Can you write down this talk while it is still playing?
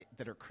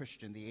that are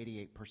Christian,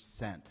 the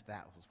 88%,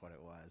 that was what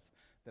it was,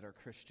 that are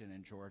Christian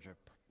in Georgia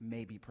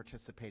may be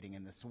participating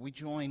in this. So we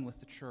join with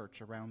the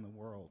church around the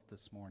world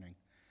this morning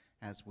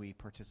as we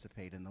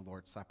participate in the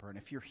Lord's Supper. And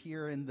if you're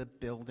here in the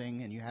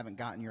building and you haven't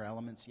gotten your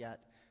elements yet,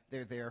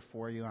 they're there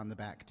for you on the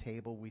back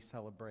table. We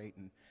celebrate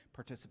and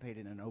participate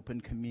in an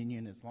open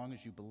communion. As long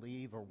as you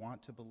believe or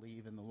want to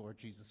believe in the Lord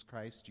Jesus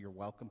Christ, you're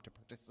welcome to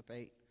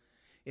participate.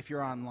 If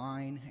you're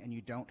online and you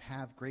don't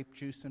have grape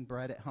juice and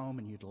bread at home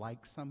and you'd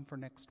like some for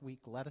next week,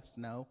 let us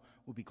know.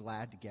 We'll be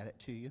glad to get it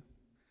to you.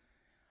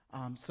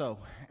 So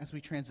as we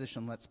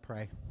transition, let's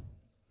pray.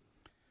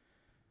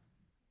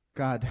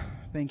 God,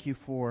 thank you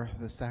for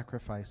the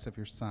sacrifice of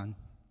your Son.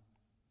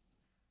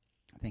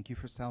 Thank you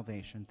for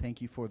salvation.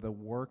 Thank you for the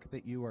work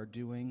that you are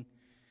doing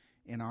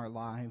in our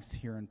lives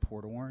here in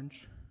Port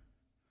Orange,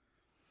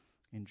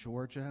 in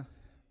Georgia,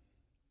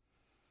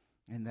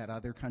 in that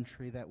other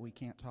country that we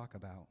can't talk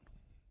about.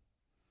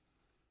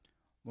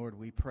 Lord,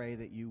 we pray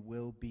that you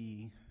will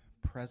be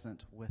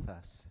present with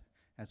us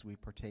as we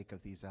partake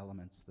of these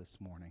elements this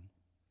morning.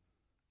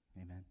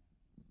 Amen.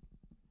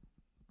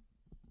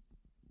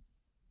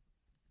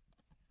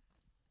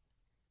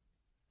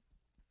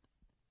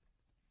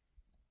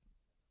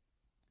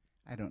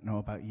 I don't know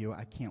about you.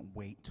 I can't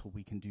wait till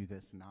we can do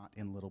this not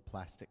in little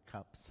plastic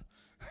cups.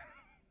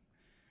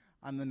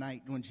 On the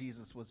night when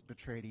Jesus was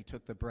betrayed, he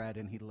took the bread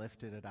and he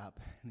lifted it up.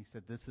 And he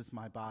said, "This is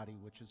my body,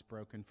 which is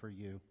broken for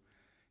you.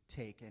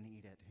 Take and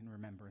eat it in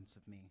remembrance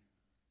of me."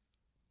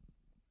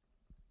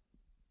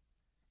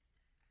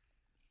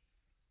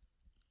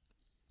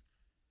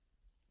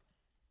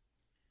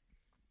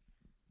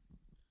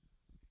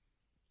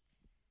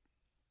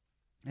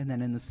 And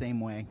then in the same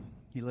way,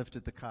 he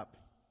lifted the cup.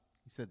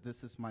 He said,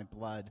 "This is my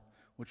blood,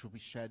 which will be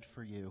shed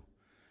for you.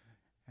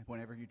 And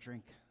whenever you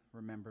drink,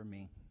 remember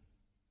me."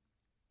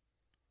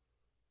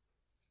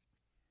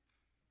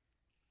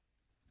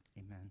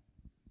 Amen.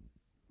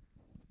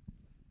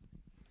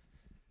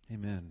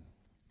 Amen.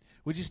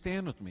 Would you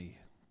stand with me?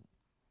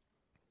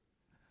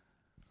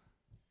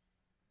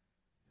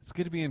 It's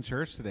good to be in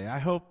church today. I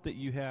hope that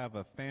you have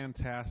a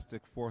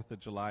fantastic 4th of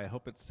July. I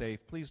hope it's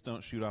safe. Please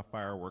don't shoot off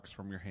fireworks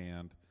from your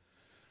hand.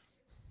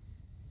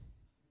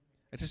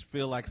 I just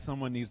feel like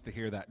someone needs to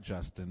hear that,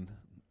 Justin.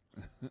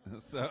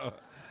 So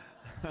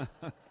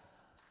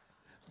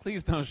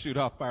please don't shoot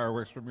off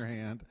fireworks from your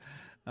hand.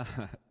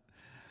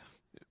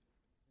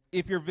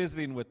 If you're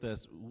visiting with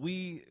us,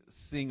 we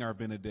sing our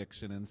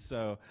benediction, and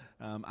so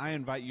I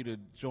invite you to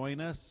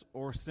join us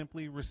or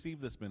simply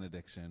receive this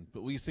benediction.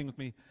 But will you sing with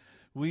me?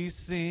 We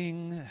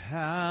sing,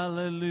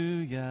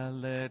 hallelujah,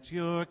 let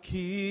your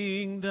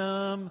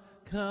kingdom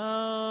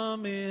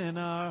come in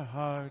our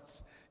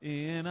hearts,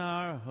 in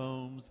our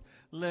homes.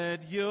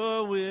 Let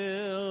your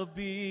will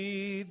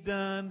be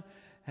done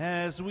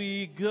as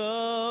we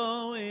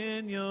go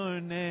in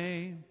your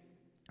name.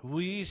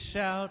 We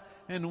shout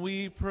and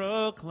we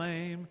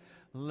proclaim,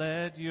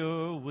 let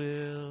your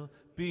will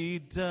be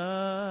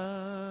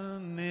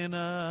done in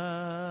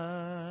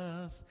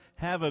us.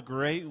 Have a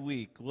great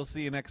week. We'll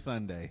see you next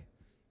Sunday.